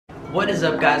What is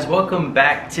up, guys? Welcome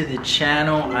back to the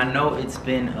channel. I know it's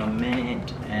been a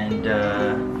minute and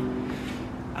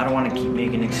I don't want to keep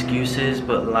making excuses,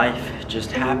 but life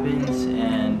just happens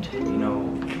and you know,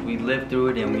 we live through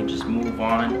it and we just move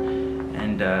on,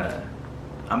 and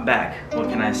I'm back. What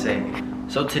can I say?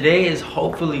 So today is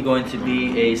hopefully going to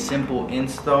be a simple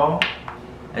install.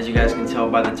 As you guys can tell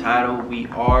by the title, we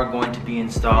are going to be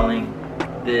installing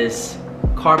this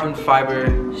carbon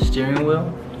fiber steering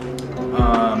wheel.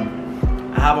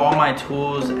 I have all my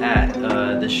tools at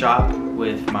the shop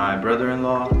with my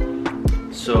brother-in-law,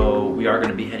 so we are going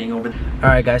to be heading over there.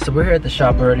 Alright guys, so we're here at the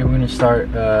shop already. We're going to start,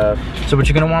 so what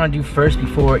you're going to want to do first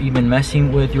before even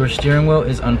messing with your steering wheel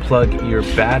is unplug your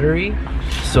battery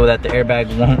so that the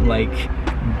airbag won't like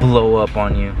blow up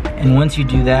on you. And once you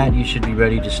do that, you should be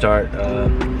ready to start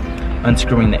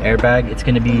unscrewing the airbag. It's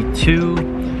going to be two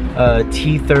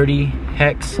T30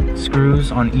 hex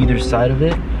screws on either side of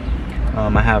it.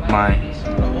 I have my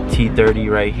T30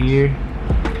 right here.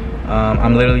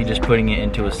 I'm literally just putting it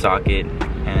into a socket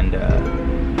and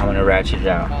I'm gonna ratchet it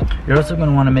out. You're also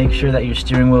gonna wanna make sure that your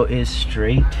steering wheel is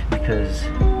straight, because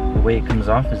the way it comes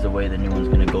off is the way the new one's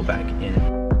gonna go back in.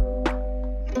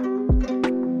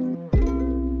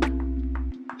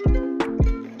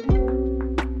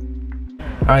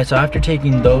 Alright, so after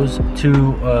taking those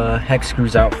two hex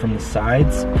screws out from the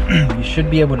sides, you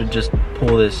should be able to just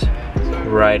pull this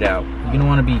right out. You're gonna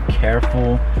want to be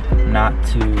careful not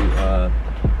to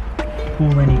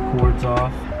pull any cords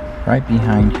off. Right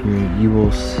behind here you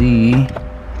will see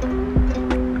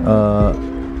a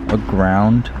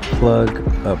ground plug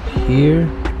up here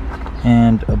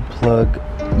and a plug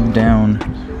down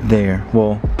there.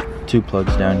 Well, two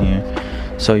plugs down here.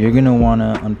 So you're gonna want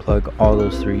to unplug all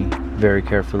those three very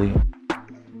carefully.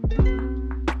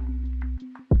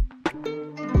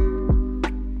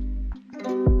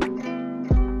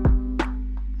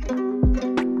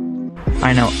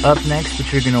 Alright, now up next,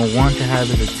 what you're going to want to have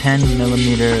is a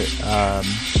 10mm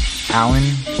Allen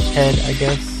head, I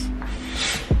guess.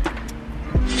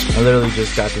 I literally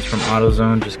just got this from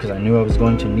AutoZone just because I knew I was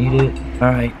going to need it.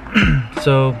 Alright,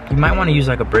 so you might want to use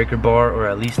like a breaker bar or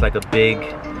at least like a big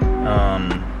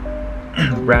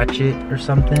ratchet or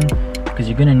something, because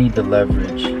you're going to need the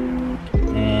leverage.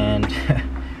 And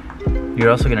you're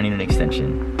also going to need an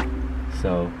extension.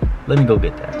 So let me go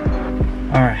get that.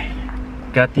 Alright.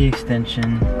 Got the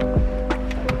extension.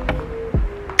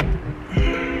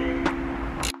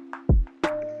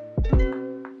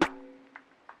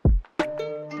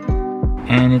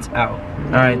 And it's out.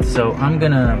 Alright, so I'm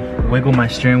gonna wiggle my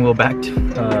steering wheel back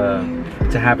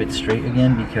to have it straight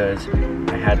again, because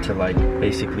I had to like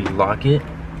basically lock it.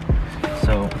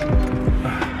 So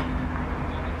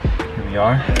here we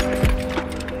are.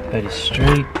 That is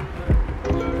straight.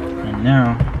 And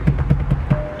now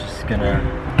just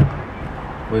gonna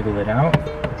wiggle it out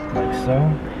like so.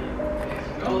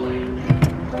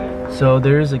 So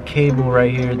there's a cable right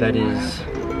here that is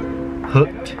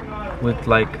hooked with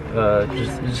like it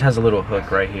just has a little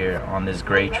hook right here on this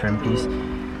gray trim piece.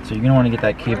 So you're gonna want to get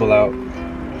that cable out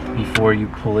before you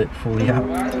pull it fully out.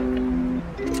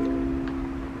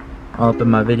 All up in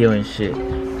my video and shit.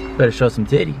 Better show some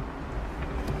titty.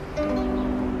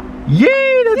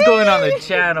 Yay! That's going on the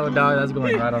channel, dog. That's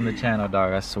going right on the channel,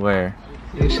 dog. I swear.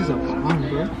 Yeah, this is a bomb,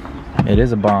 bro. It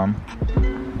is a bomb.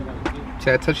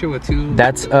 Should I touch it with two?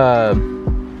 That's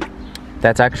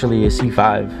actually a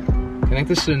C5. Connect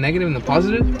this to the negative and the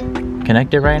positive?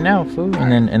 Connect it right now, fool.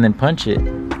 And then punch it.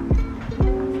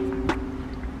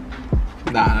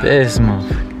 Nah. This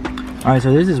motherfucker. Alright,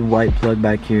 so there's this white plug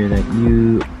back here that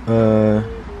you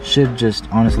should just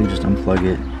honestly just unplug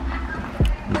it,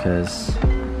 because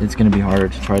it's gonna be harder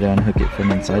to try to unhook it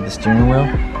from inside the steering wheel.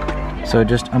 So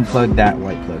just unplug that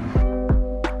white plug.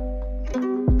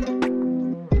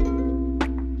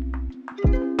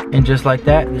 And just like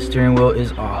that, the steering wheel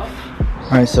is off.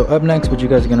 Alright, so up next, what you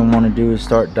guys are going to want to do is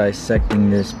start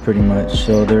dissecting this pretty much.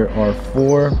 So there are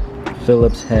 4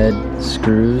 Phillips head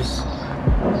screws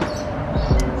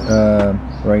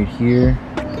right here.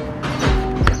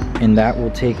 And that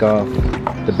will take off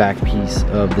the back piece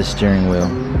of the steering wheel.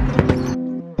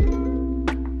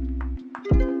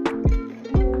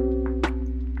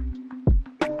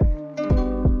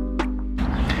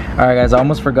 Alright guys, I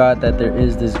almost forgot that there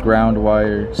is this ground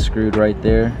wire screwed right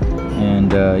there,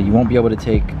 and you won't be able to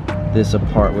take this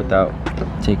apart without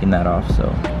taking that off,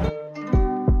 so.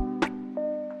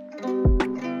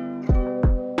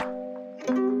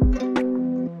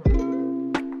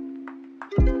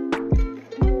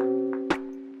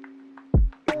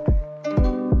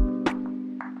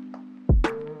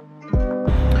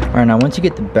 Alright, now once you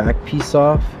get the back piece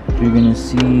off, you're gonna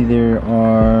see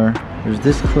there's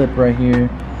this clip right here,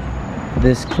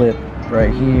 this clip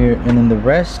right here, and then the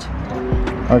rest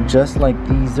are just like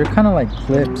these. They're kind of like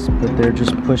clips, but they're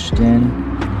just pushed in.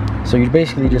 So you're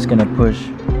basically just gonna push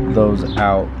those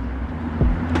out.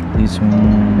 These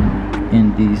one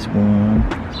and these one,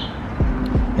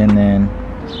 and then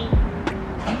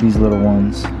these little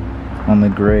ones on the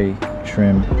gray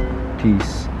trim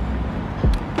piece,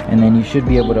 and then you should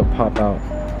be able to pop out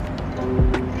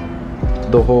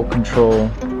the whole control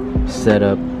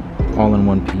setup all in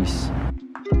one piece.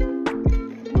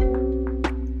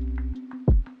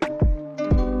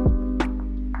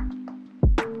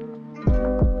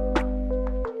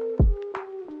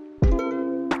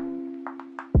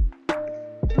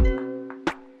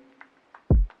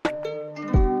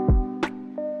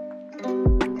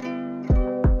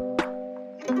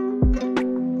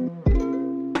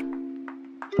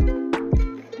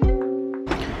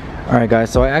 Alright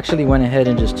guys, so I actually went ahead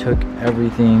and just took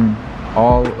everything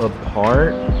all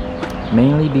apart,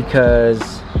 mainly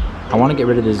because I want to get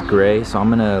rid of this gray, so I'm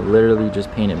gonna literally just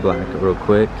paint it black real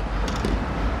quick.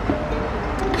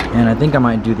 And I think I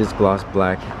might do this gloss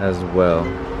black as well.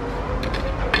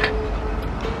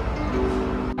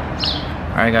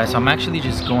 Alright guys, so I'm actually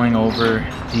just going over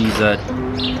these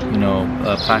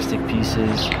plastic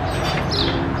pieces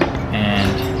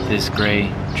and this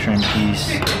gray trim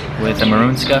piece with a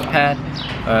maroon scuff pad,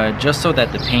 just so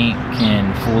that the paint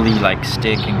can fully like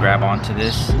stick and grab onto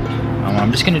this.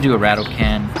 I'm just gonna do a rattle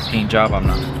can paint job. I'm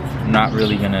not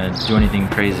really gonna do anything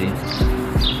crazy.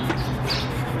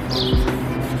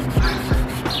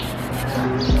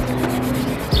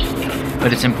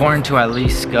 But it's important to at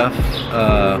least scuff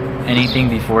anything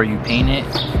before you paint it,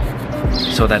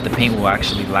 so that the paint will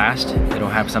actually last. It'll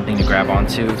have something to grab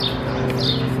onto,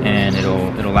 and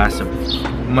it'll last a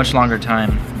much longer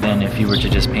time than if you were to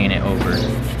just paint it over.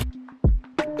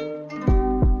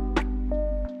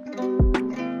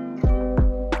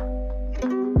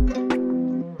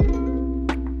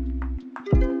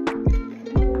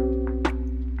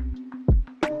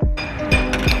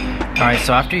 Alright,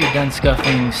 so after you're done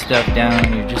scuffing stuff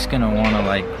down, you're just gonna wanna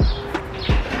like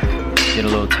get a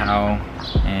little towel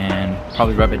and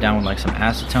probably rub it down with like some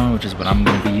acetone, which is what I'm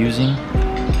gonna be using,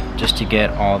 just to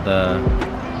get all the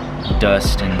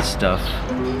dust and stuff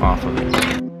off of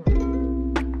it.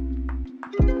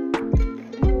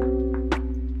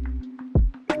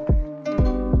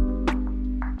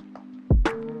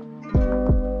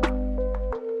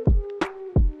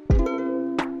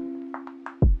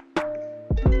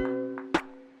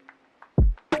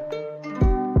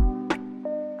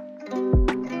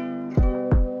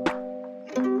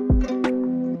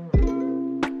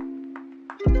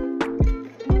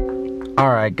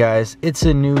 Alright guys, it's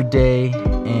a new day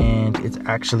and it's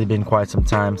actually been quite some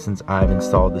time since I've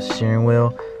installed the steering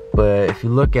wheel, but if you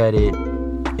look at it,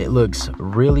 it looks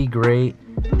really great.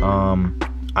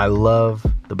 I love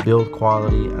the build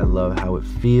quality, I love how it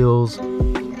feels.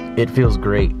 It feels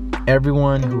great.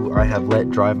 Everyone who I have let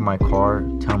drive my car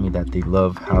tell me that they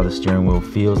love how the steering wheel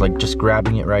feels, like just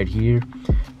grabbing it right here,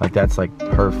 like that's like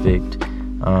perfect.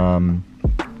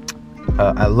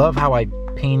 I love how I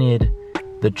painted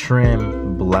the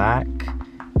trim black.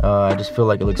 I just feel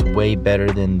like it looks way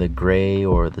better than the gray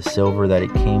or the silver that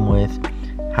it came with.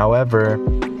 However,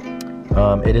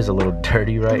 it is a little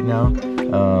dirty right now.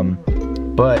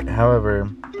 But however,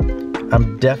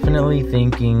 I'm definitely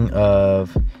thinking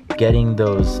of getting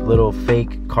those little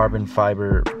fake carbon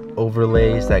fiber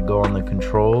overlays that go on the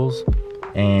controls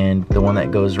and the one that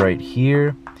goes right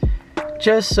here,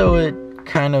 just so it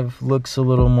kind of looks a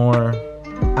little more,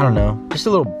 I don't know, just a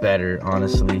little better,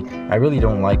 honestly. I really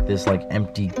don't like this like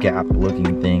empty gap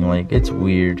looking thing, like it's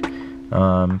weird.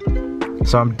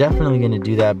 So I'm definitely gonna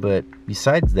do that, but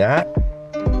besides that,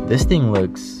 this thing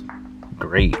looks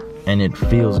great and it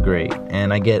feels great,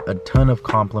 and I get a ton of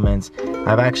compliments.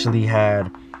 I've actually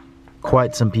had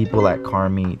quite some people at car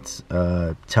meets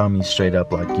tell me straight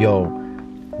up like, yo,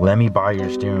 let me buy your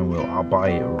steering wheel, I'll buy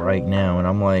it right now. And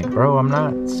I'm like, bro, I'm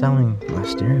not selling my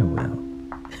steering wheel.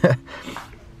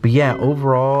 But yeah,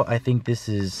 overall, I think this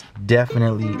is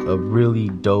definitely a really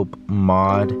dope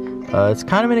mod. It's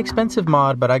kind of an expensive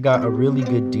mod, but I got a really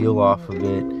good deal off of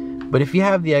it. But if you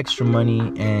have the extra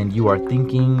money and you are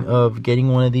thinking of getting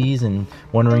one of these and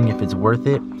wondering if it's worth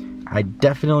it, I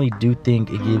definitely do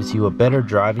think it gives you a better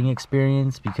driving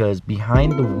experience, because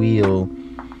behind the wheel,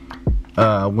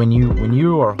 when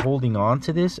you are holding on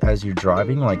to this as you're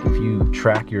driving, like if you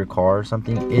track your car or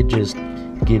something, it just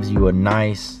gives you a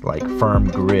nice like firm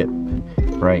grip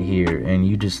right here, and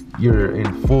you're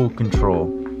in full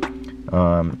control.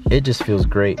 It just feels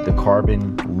great. The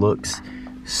carbon looks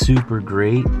super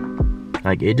great.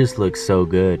 Like, it just looks so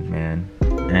good, man,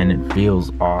 and it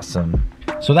feels awesome.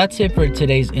 So that's it for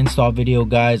today's install video,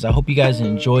 guys. I hope you guys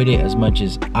enjoyed it as much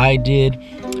as I did.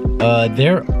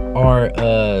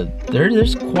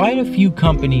 There's quite a few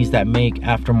companies that make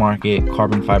aftermarket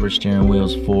carbon fiber steering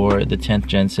wheels for the 10th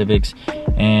gen Civics,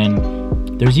 and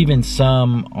there's even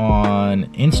some on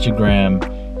Instagram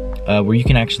where you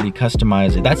can actually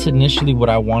customize it. That's initially what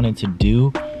I wanted to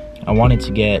do. I wanted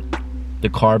to get the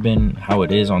carbon how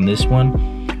it is on this one,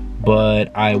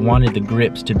 but I wanted the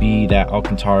grips to be that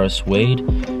Alcantara suede.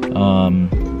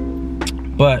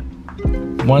 But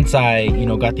once I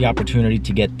got the opportunity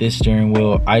to get this steering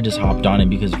wheel, I just hopped on it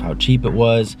because of how cheap it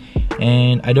was,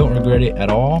 and I don't regret it at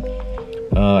all.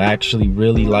 I actually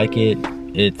really like it.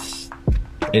 It's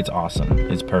awesome.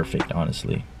 It's perfect,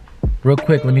 honestly. Real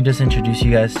quick, let me just introduce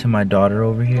you guys to my daughter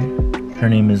over here. Her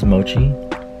name is Mochi,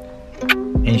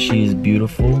 and she's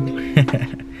beautiful.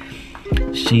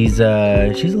 She's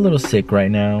a little sick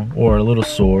right now, or a little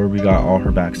sore. We got all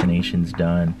her vaccinations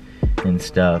done and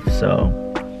stuff, so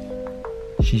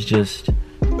she's just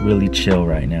really chill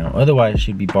right now. Otherwise,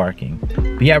 she'd be barking.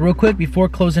 But yeah, real quick, before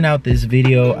closing out this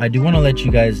video, I do want to let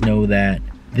you guys know that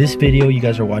this video you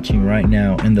guys are watching right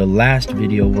now, and the last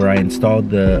video where I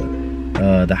installed the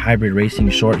hybrid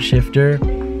racing short shifter,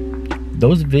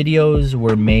 those videos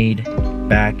were made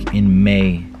back in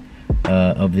May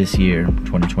of this year,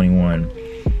 2021.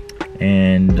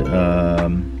 And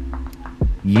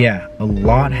yeah, a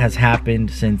lot has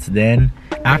happened since then.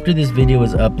 After this video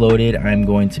is uploaded, I'm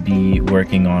going to be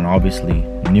working on obviously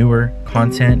newer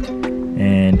content,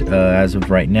 and as of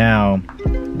right now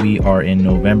we are in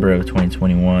November of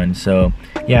 2021, so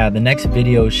yeah, the next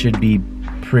video should be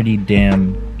pretty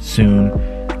damn soon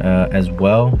as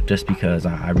well, just because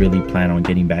I really plan on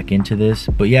getting back into this.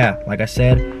 But yeah, like I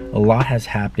said, a lot has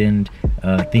happened.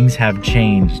 Things have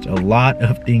changed. A lot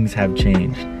of things have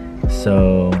changed.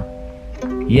 So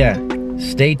yeah,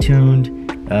 stay tuned.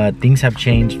 Things have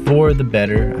changed for the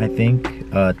better, I think.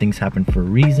 Things happen for a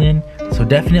reason. So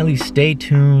definitely stay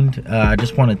tuned. I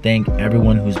just want to thank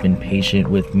everyone who's been patient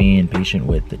with me and patient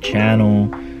with the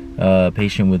channel,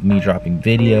 patient with me dropping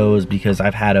videos, because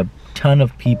I've had a ton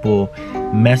of people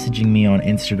messaging me on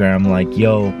Instagram like,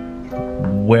 yo,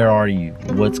 where are you?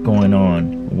 What's going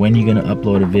on? When are you gonna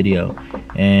upload a video?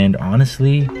 And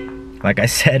honestly, like I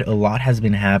said, a lot has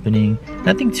been happening.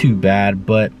 Nothing too bad,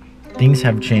 but things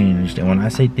have changed. And when I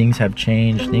say things have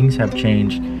changed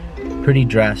pretty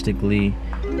drastically.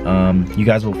 You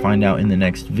guys will find out in the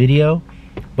next video.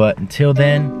 But until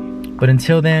then,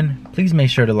 please make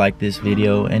sure to like this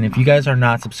video, and if you guys are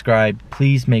not subscribed,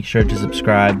 please make sure to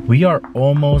subscribe. We are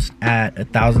almost at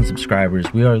 1,000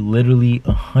 subscribers. We are literally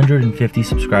 150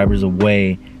 subscribers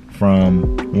away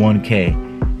from 1K,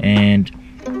 and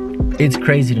it's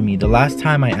crazy to me. The last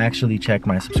time I actually checked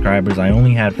my subscribers, I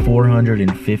only had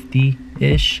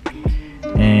 450-ish,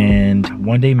 and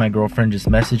one day my girlfriend just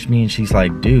messaged me and she's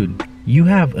like, dude, you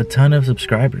have a ton of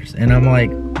subscribers. And I'm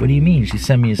like, what do you mean? She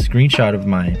sent me a screenshot of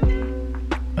my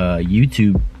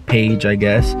YouTube page, I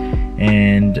guess,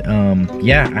 and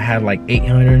yeah, I had like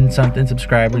 800 and something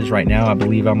subscribers. Right now I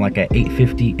believe I'm like at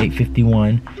 850,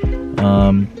 851.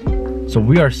 So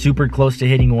we are super close to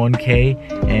hitting 1K,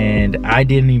 and I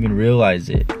didn't even realize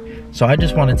it. So I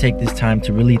just want to take this time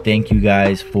to really thank you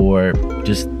guys for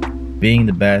just being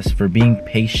the best, for being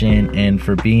patient, and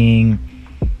for being,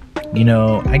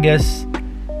 I guess,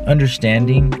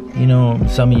 understanding.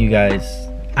 Some of you guys,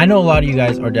 I know a lot of you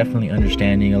guys are definitely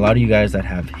understanding. A lot of you guys that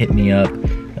have hit me up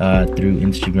through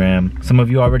Instagram. Some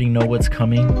of you already know what's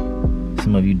coming,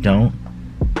 some of you don't.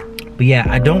 But yeah,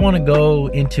 I don't want to go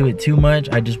into it too much.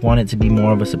 I just want it to be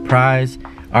more of a surprise.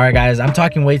 Alright guys, I'm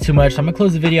talking way too much, so I'm gonna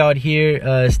close the video out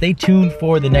here. Stay tuned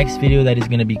for the next video that is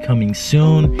going to be coming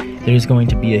soon. There's going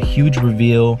to be a huge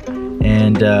reveal,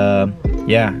 and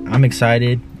yeah, I'm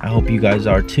excited. I hope you guys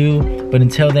are too. But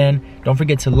until then, don't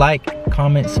forget to like,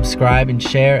 comment, subscribe, and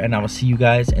share, and I will see you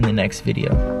guys in the next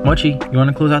video. Mochi, you want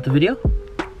to close out the video?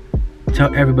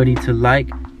 Tell everybody to like,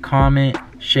 comment,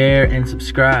 share, and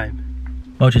subscribe.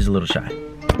 Mochi's a little shy.